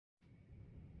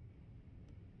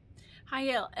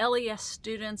Hi LES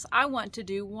students, I want to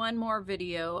do one more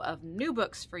video of new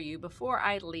books for you before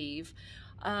I leave.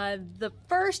 The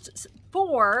first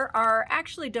four are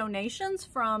actually donations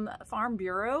from Farm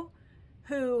Bureau,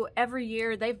 who every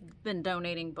year they've been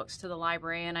donating books to the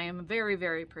library, and I am very,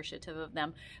 very appreciative of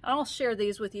them. And I'll share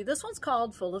these with you. This one's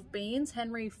called Full of Beans,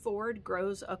 Henry Ford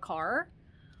Grows a Car.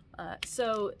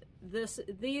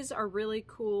 These are really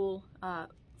cool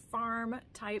farm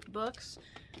type books.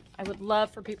 I would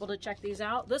love for people to check these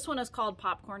out. This one is called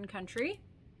Popcorn Country,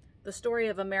 the story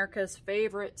of America's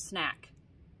favorite snack.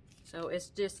 So it's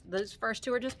just, those first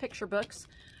two are just picture books.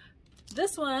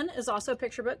 This one is also a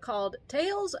picture book called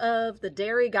Tales of the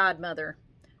Dairy Godmother,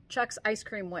 Chuck's Ice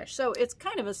Cream Wish. So it's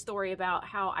kind of a story about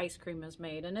how ice cream is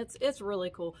made, and it's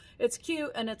really cool. It's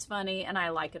cute and it's funny, and I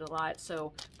like it a lot,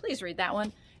 so please read that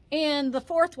one. And the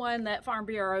fourth one that Farm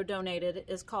Bureau donated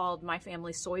is called My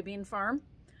Family Soybean Farm.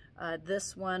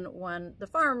 This one won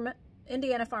the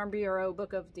Indiana Farm Bureau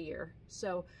Book of the Year.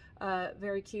 So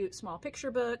very cute small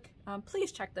picture book.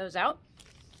 Please check those out.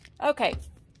 Okay,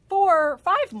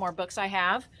 five more books I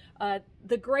have.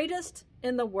 The Greatest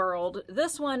in the World.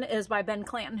 This one is by Ben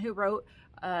Clanton, who wrote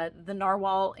the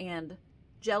Narwhal and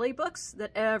Jelly books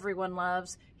that everyone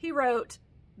loves. He wrote,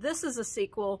 this is a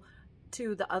sequel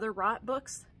to the other Rot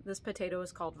books. This potato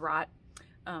is called Rot.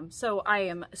 So I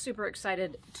am super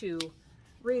excited to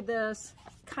read this.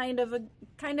 Kind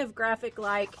of graphic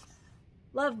like.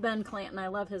 Love Ben Clanton. I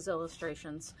love his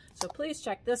illustrations. So please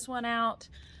check this one out.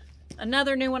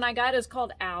 Another new one I got is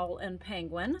called Owl and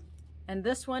Penguin. And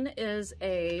this one is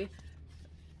a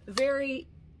very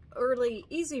early,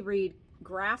 easy read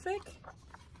graphic.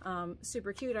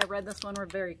 Super cute. I read this one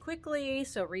very quickly,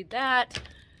 so read that.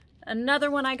 Another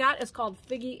one I got is called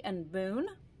Figgy and Boone.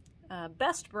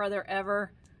 Best brother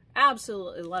ever.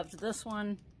 Absolutely loved this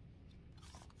one.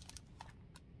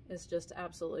 It's just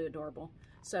absolutely adorable.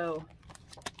 So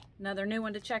another new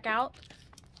one to check out.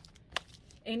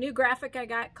 A new graphic I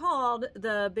got called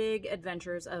The Big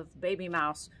Adventures of Baby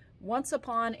Mouse, Once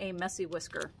Upon a Messy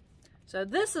Whisker. So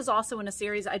this is also in a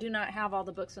series. I do not have all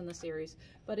the books in the series,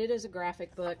 but it is a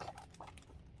graphic book.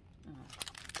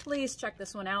 Please check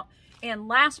this one out. And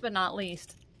last but not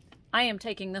least, I am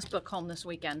taking this book home this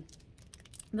weekend.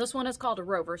 This one is called A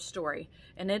Rover's Story,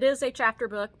 and it is a chapter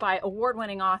book by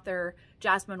award-winning author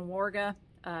Jasmine Warga.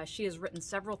 She has written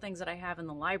several things that I have in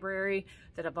the library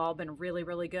that have all been really,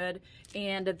 really good.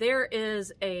 And there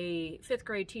is a 5th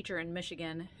grade teacher in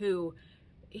Michigan who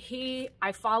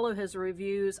I follow his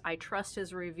reviews. I trust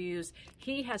his reviews.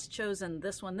 He has chosen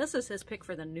this one. This is his pick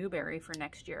for the Newbery for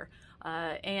next year.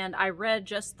 And I read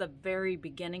just the very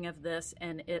beginning of this,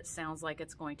 and it sounds like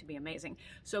it's going to be amazing.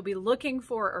 So be looking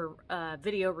for a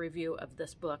video review of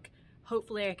this book.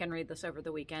 Hopefully I can read this over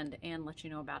the weekend and let you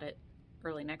know about it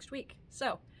early next week.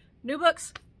 So, new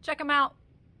books, check them out.